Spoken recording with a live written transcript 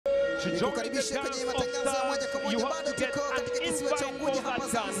Nikukaribisha kwenye matangazo ya moja kwa moja. Bado tuko katika kisiwa cha Unguja hapa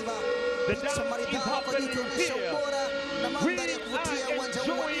Zanzibar. Picha maridhawa kwa kuonyesha ubora na mandhari ya kuvutia uwanja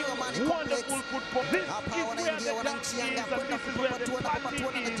huu wa Amani Complex. Hapa wanaingia wananchi Yanga kwenda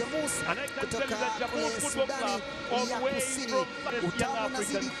kupatuana na Jamus kutoka kule Sudani ya Kusini. Utamu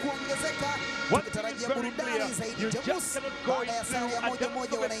unazidi kuongezeka, tukitarajia burudani zaidi. Jamus baada ya sare ya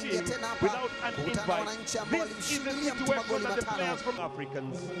 1-1 wanaingia tena hapa kukutana wananchi ambao walimshindilia mtu magoli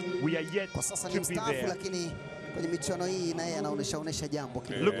 5. Kwa sasa ni mstaafu, lakini kwenye michuano hii naye anaonesha jambo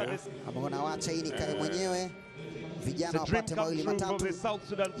kidogo. Ameona wacha hii nikae mwenyewe, vijana wapate mawili matatu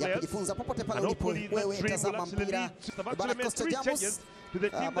ya kujifunza popote pale ulipo wewe. Tazama mpira bana. Costa Jamus,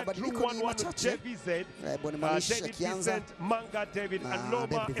 mabadiliko ni machache. Bwana Malik akianza na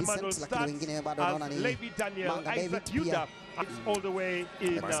Vicent, lakini wengine bado naona ni Manga David pia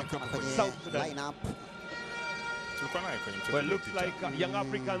kwenye lineup. Well, looks like young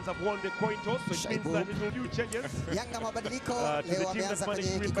Africans have won the coin toss, which means that it will do changes. Yanga mabadiliko leo wameanza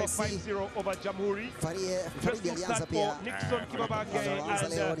kwenye kikosi 5-0 over Jamhuri. Farid alianza pia. Nickson, Kibabage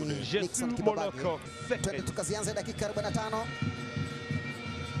and Nickson, Kibabage. Twende tukazianze dakika 45.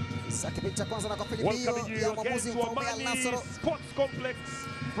 Kipindi cha kwanza na kwa Filipino ya mwamuzi Mfaume Al-Nasr. Sports Complex.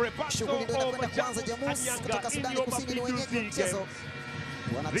 Shughuli ndio inakwenda kwanza. Jamus kutoka Sudani Kusini ni wenyeji mchezo.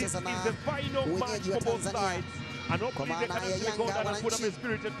 Wanacheza na wenyeji wa Tanzania. Kwa maana ya Yanga wananchi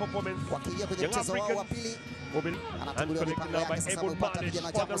wakiingia kwenye mchezo wao wa pili. Anatangulia mipango yake sasa, mpata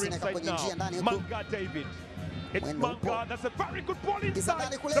vijana Jamus na kwenye njia ndani huko. It's Manga, that's a very good ball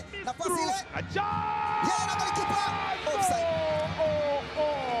inside. Kule nafasi ile. Yeye na golikipa. Offside.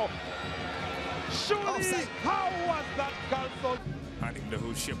 Surely, how was that cancelled? Hadi muda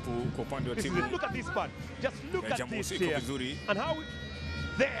huu shepu kwa upande wa timu. Look at this part. Just look at this here. And how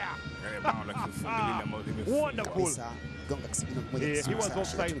there. Wonderful. Yeah, he was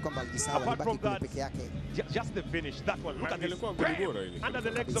offside. Apart from that, just the finish. That one. Look at this. Under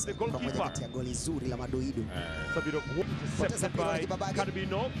the legs of the goalkeeper. Goli zuri la madoido. It's a bit of intercepted by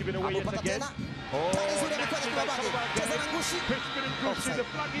Carbino, giving away yet again. Oh, the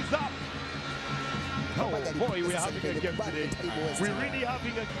flag is up. Oh boy, we are having a game today. We're really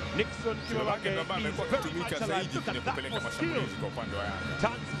having a Nickson, Kibabage is very much alive. Look at that for skill.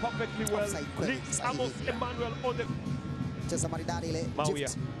 Turns perfectly well. Leaves Jamus Emmanuel on the... Cheza maridadi ile. Mawia.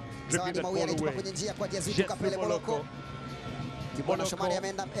 Zawadi Mawia alitupa kwenye njia kwa Jazitu Kapele Moloko. Kibwana Shomari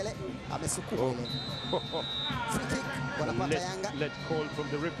ameenda mbele. Amesukuma ile. Free kick wanapata Yanga. Let's call from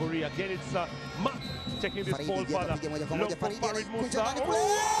the referee. Again it's Mark taking this ball further. Farid kuja ndani kule.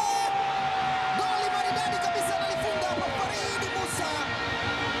 Goli maridadi kabisa alifunga hapa Farid Mussa.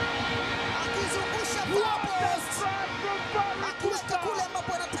 Akizungusha post. Akiweka kule ambapo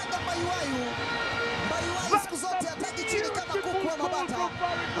anataka Mbayuwayu. Mbayuwayu siku zote hataki chini kama kuku wa mabata.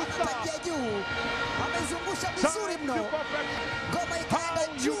 Anatakia juu. Amezungusha vizuri mno. Goma ikaenda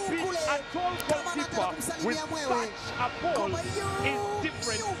juu kule. Kama anataka kumsalimia mwewe. Goma hiyo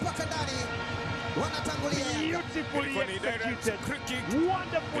mpaka ndani. Wanatangulia beautifully executed,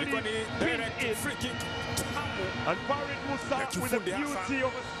 wonderfully pinned in, and Farid Mussa with a beauty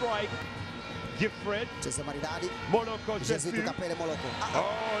of a strike. Gifred, Moloko, Jazitu Kapele Moloko.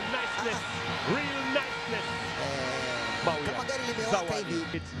 Oh, niceness, real niceness. Kama gari limewaka hivi.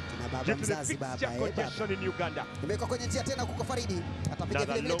 Due to the fixture congestion in Uganda. Imewekwa kwenye njia tena kuko Faridi. Atapiga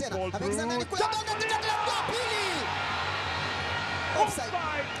vile vile tena. Ameingiza ndani kule gonga kitaka pili. Offside.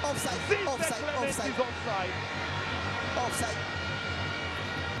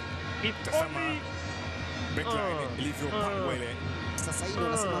 If only sasa hivi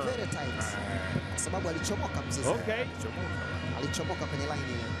wanasema very tight. Sababu alichomoka mzizi. Okay. Alichomoka kwenye line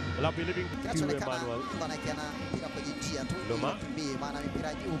ile. Love living to Emmanuel. Anakiana mpira kwenye njia tu. Kimbie maana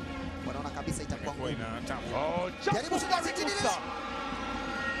mpira juu. Wanaona kabisa itakuwa ngumu. Jaribu shida Mussa.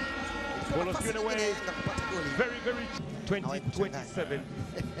 Ball was given away. Very 20-27.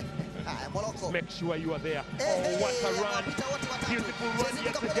 Make sure you are there. Oh, what a run. Beautiful run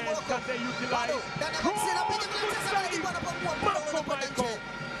yet again. Can they utilize?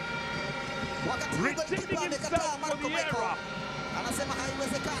 Retaining himself for the error. Anasema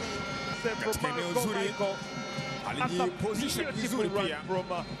haiwezekani. Alijiposition vizuri pia.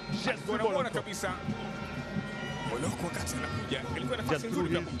 Anaona kabisa Moloko wakati anakuja. Ilikuwa nafasi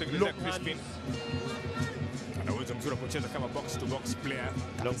nzuri ya kumtengenezea Crispin. Ana uwezo mzuri kucheza kama box to box player.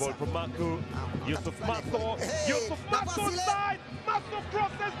 Long ball from Marco. Yusuf Maso. Yusuf Maso side. Maso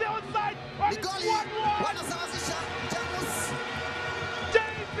crosses the onside. Goli. Wanasawazisha Jamus.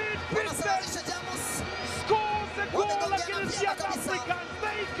 David Wanasawazisha Jamus. Scores a goal against Young Africans.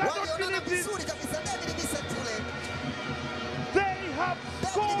 They cannot believe this. Vizuri kabisa David Vicent ule. They have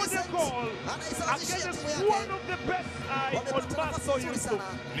scored. scored a goal against one of the best on Maso Yusuf.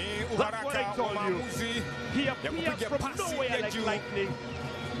 Ni That's what I uharaka told wa you. maamuzi He ya appears kupiga from pasi nowhere ya like juu lightning.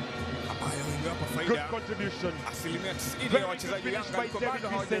 ambayo imewapa Good faida. contribution. Asilimia 90 Very ya good wachezaji finish Yanga by walikuwa David bado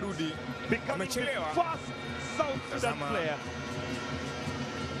Vicent, hawajarudi, becoming the wamechelewa. first South Sudan Tazama. player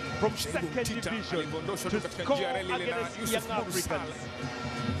from Shaibu second Mtita division alivyoondoshwa to tu katika score njia ya reli ile na against Yusuf Young Mursal. Africans.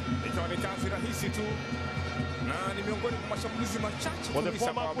 Ikawa ni kazi rahisi tu na ni miongoni mwa mashambulizi machache For the kabisa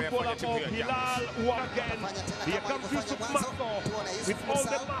former ambayo footballer ameyafanya of timu ya Jamus. Hilal again. Here comes Yusuf Maso with all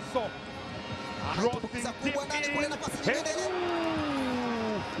the muscle. Crossing deep in.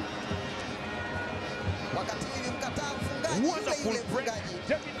 Wonderful break.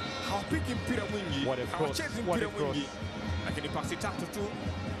 David. Hawapigi mpira mwingi, What a cross, hawachezi what a mpira mwingi, lakini pasi tatu tu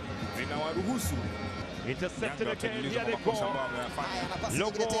zinawaruhusu Intercepted Yanga again. watengeneza Here they makosa go. ambayo wameyafanya.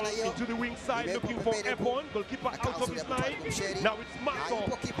 Low ball into the wing side, looking for Ebon. Goalkeeper out of his line. Now it's Maso.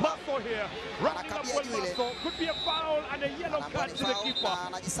 Maso here. Running up on Maso. Could be a foul and a yellow card to the keeper.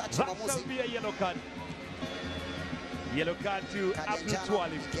 That shall be a yellow card. Yellow card to Abdul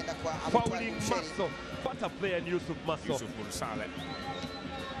Twalib. Fouling Maso. What a player in Yusuf Maso. Yusuf Mursal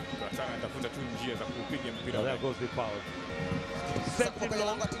anatafuta tu njia za kupiga mpira. There goes the foul. Sent him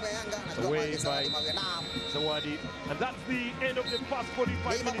long. Away by Zawadi. And that's the end of the first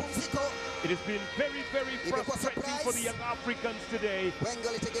 45 minutes. It has been very, very frustrating for the Young Africans today.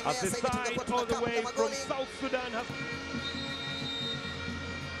 As the side all the way from South Sudan has...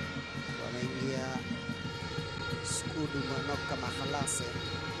 Wanaingia Skudu Manoka Mahalase.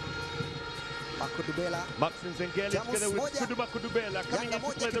 Makudubela. Maxim Zengeli together with Skudu Makudubela coming in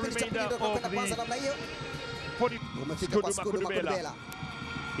to play the remainder of the 40. Skudu Makudubela.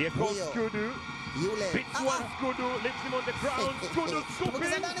 Here goes Skudu. Beats one Skudu, leaves him on the ground. Skudu scooping,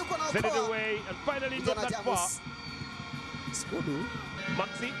 send it away, and finally not that far. Skudu.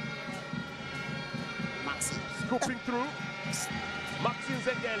 Maxi Maxi. scooping through. Maxim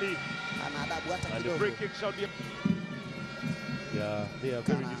Zengeli. And the free kick shall be... Yeah, they are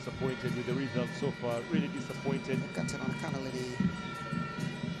very disappointed with the results so far. Really disappointed. Well,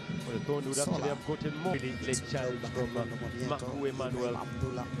 the Thorn would actually have gotten more. Really late challenge from Maku Emmanuel.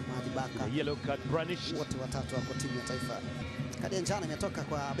 A yellow card brandished. Wote watatu wako timu ya taifa. Kadi ya njano imetoka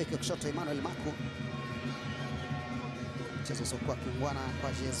kwa beki wa kushoto Emmanuel Maku. Mchezo usiokuwa kiungwana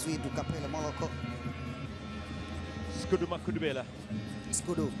kwa Jesuit Kapele Moloko. Skudu Makudubela.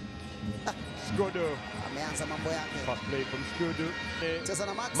 Skudu. Skudu. Ameanza mambo yake. Fast play from Skudu. Cheza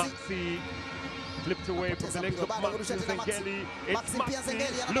na Maxi. Maxi flipped away from the legs of Maxi Zengeli. It's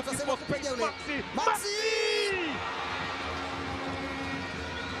Maxi looking for space. Maxi!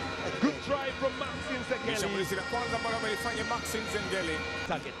 Good try from Maxi Zengeli. Shambulizi la kwanza ambalo amelifanya Maxim Zengeli.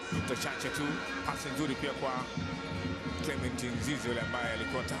 Target. Nukta chache tu, pasi nzuri pia kwa Clement Nzizi yule ambaye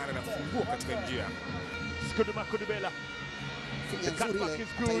alikuwa tayari anafungua katika njia. Skudu Makudubela. The cutback is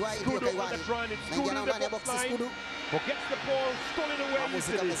good. Skudu on the run. It's Skudu in the box line. Forgets the ball, stolen away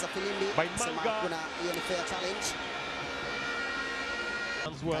easily by Manga.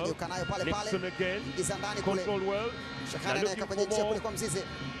 As well. Nickson again. Control well. Now looking for more.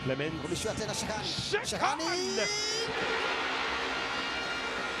 Clement.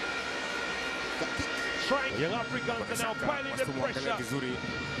 Trying. Young Africans are now piling the pressure on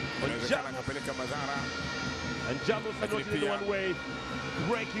Jamus. And Jamus are not in one way,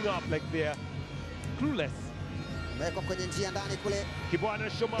 breaking up like they're clueless. Kibwana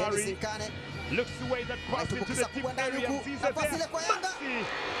Shomari looks away that pass into the deep area. Sees it there. Maxi.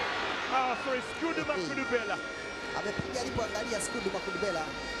 Sorry, Skudu Makudubela.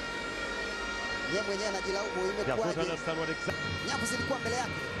 Don't understand what exactly.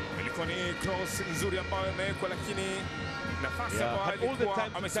 Ilikuwa ni cross nzuri ambayo imewekwa, lakini nafasi ambayo alikuwa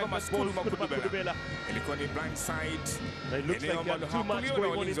amesimama Skudu Makudubela. Ilikuwa ni blind side. It looks like he had too much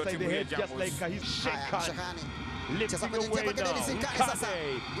going on inside the head, just like he's shaken. Lifting away now.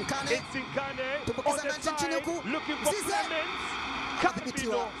 Nkane. It's Nkane on the side, looking for Clement.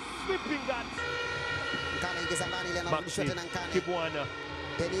 Capino sweeping that. Maxi, Kibwana.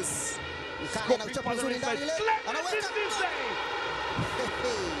 Scoping for the inside.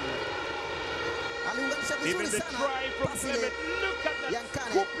 Clement is even the try from Clement. Look at that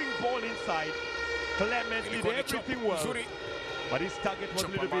scooping ball inside. Clement did everything well, but his target was a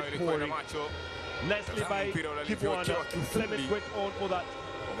little bit poor. Nicely by Kibwana. Clement went on for that.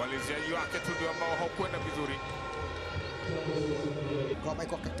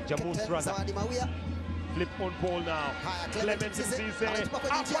 Jamus rather. Flip on ball now. Clement is easy. Up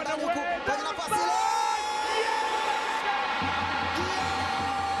and away.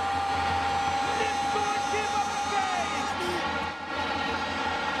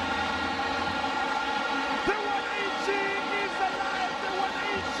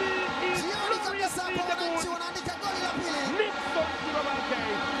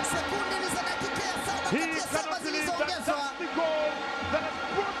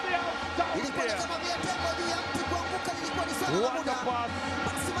 here. kama vile tembo juu ya mti kuanguka lilikuwa ni swala la What a muda. pass.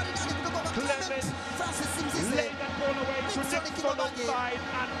 Pasi maridadi kutoka kwa Clement Francis Mzize. laying that ball away to Nickson Nickson Kibabage. onside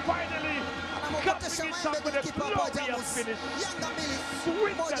and finally Anamkotesha cupping it maembe up with a golikipa wa glorious Jamus. finish. Yanga 2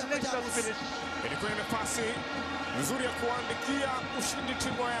 Sweet moja kwa delicious Jamus. finish. Ilikuwa ni nafasi nzuri ya kuandikia ushindi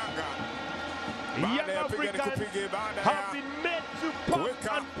timu ya Yanga. Young Baada ya piga ni Africans kupige, baada have ya been made to pop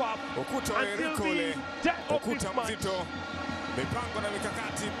kuweka and pop ukuta wa until Yeriko the ule, death of this ukuta match. mzito, mipango na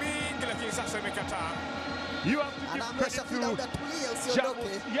mikakati mingi, lakini sasa imekataa. You have to give Anaamrisha credit Fida to tulia Jamus. usiondoke.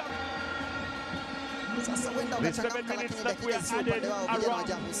 Yeah. Sasa wenda The 7 ukachangamka minutes lakini that we dakika are si upande added wao vijana wa around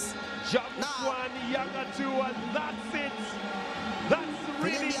Jamus. Jamus Now, 1, Yanga 2, and that's it. That's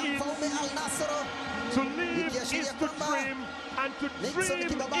really Filimbi ya it. Mfaume Al Nassr. To live is Ikiashiria to kwamba dream, and to Nickson dream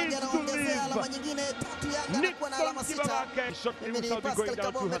Kibabage is to anaongezea alama live. nyingine 3, Yanga anakuwa na Nickson alama 6. Kibabage. Shot Mimi Mussa ni will be Pascal going down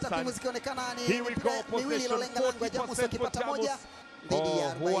to Kabombe, takwimu Hassan. zikionekana ni Here we go, miwili possession ilolenga lango ya Jamus 40% akipata for moja Jamus. dhidi ya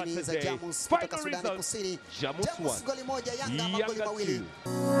Oh, what 40 a za day. Jamus Final kutoka Sudani result, Kusini. Jamus Jamus 1, goli moja, Yanga magoli Yanga mawili.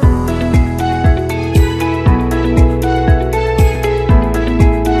 2.